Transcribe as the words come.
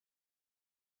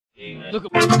Look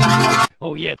at.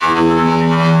 Oh yeah.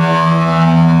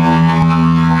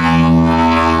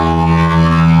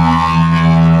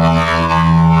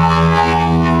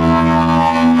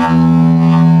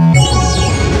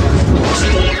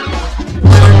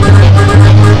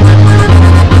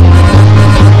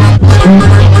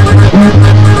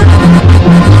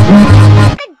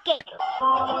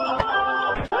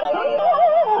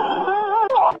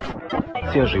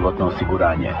 Životno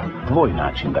osiguranje, tvoj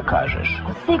način da kažeš.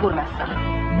 Sigurna sam.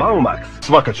 Baumax,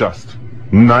 svaka čast.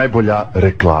 Najbolja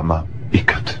reklama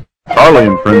ikad. Charlie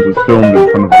and Friends was filmed in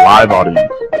front of a live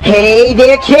audience. Hey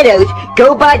there, kiddos!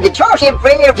 Go buy the Charlie and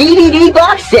Friends DVD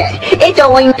box set. It's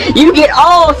only you get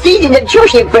all seasons of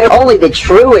Charlie and Friends. Only the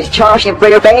truest Charlie and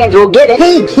Friends fans will get it.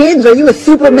 Hey kids, are you a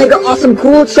super mega awesome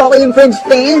cool Charlie and Friends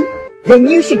fan? Then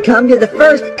you should come to the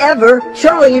first ever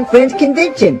Charlie and Friends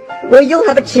convention, where you'll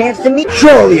have a chance to meet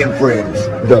Charlie and Friends,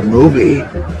 the movie.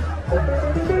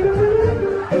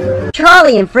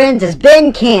 Charlie and Friends has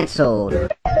been cancelled.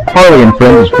 Charlie and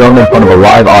Friends is filmed in front of a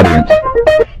live audience.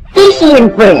 Fishy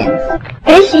and Friends.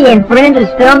 Fishy and Friends is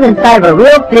filmed inside of a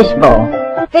real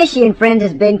fishbowl. Fishy and Friends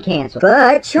has been cancelled,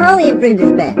 but Charlie and Friends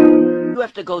is back. You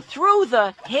have to go through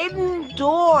the hidden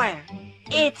door.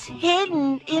 It's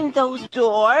hidden in those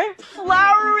doors.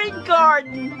 Flowering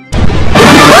garden.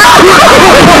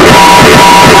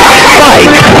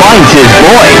 Spike finds his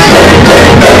voice.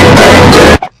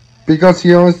 Because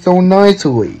he owns so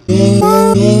nicely.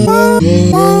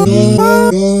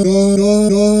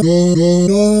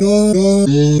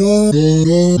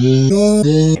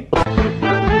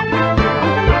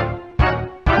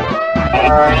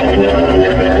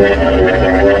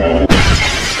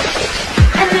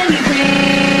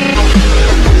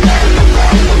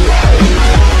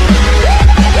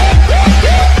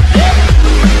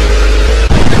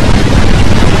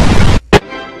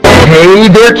 Hey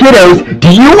there, kiddos! Do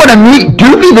you want to meet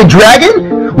Doopy the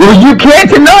Dragon? Well, you can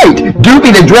tonight!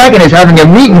 Doopy the Dragon is having a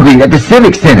meet and greet at the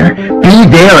Civic Center. Be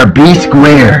there or be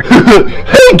square.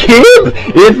 Hey kids!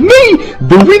 It's me,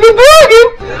 Doopy the Dragon!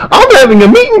 I'm having a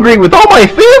meet and greet with all my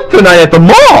fans tonight at the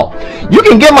mall! You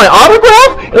can get my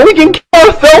autograph and we can kill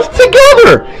ourselves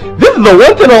together! This is a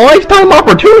once-in-a-lifetime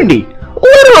opportunity!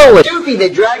 Literally! Doopy the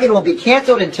Dragon will be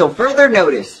canceled until further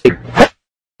notice.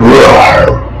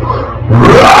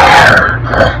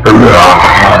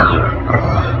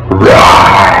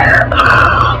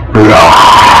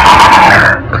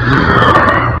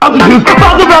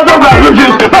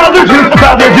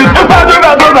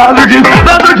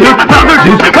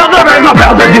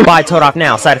 Buy Toad off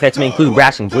now. Side effects may include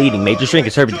rash and bleeding, major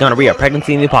shrinkage, herpes, gonorrhea,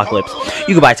 pregnancy, and the apocalypse.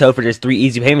 You can buy Toad for just 3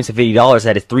 easy payments of $50.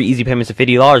 That is 3 easy payments of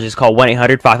 $50. Just call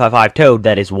 1-800-555-TOAD.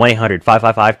 That is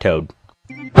 1-800-555-TOAD.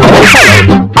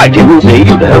 I didn't say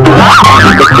that.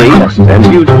 Please, and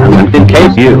use them in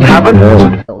case you haven't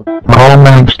heard. All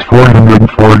maxed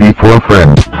 444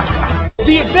 friends.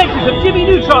 The Adventures of Jimmy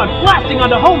Neutron blasting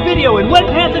onto home video in Wet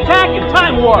Pants Attack and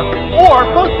Time Warp, or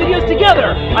both videos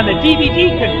together on the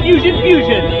DVD Confusion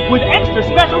Fusion with extra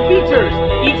special features,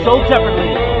 each sold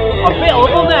separately.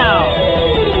 Available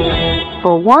now.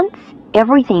 For once,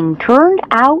 everything turned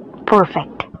out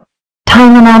perfect.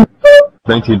 Timing on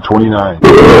 1929.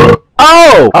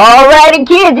 Oh! Alrighty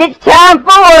kids, it's time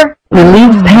for...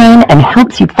 relieves pain and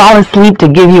helps you fall asleep to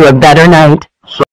give you a better night.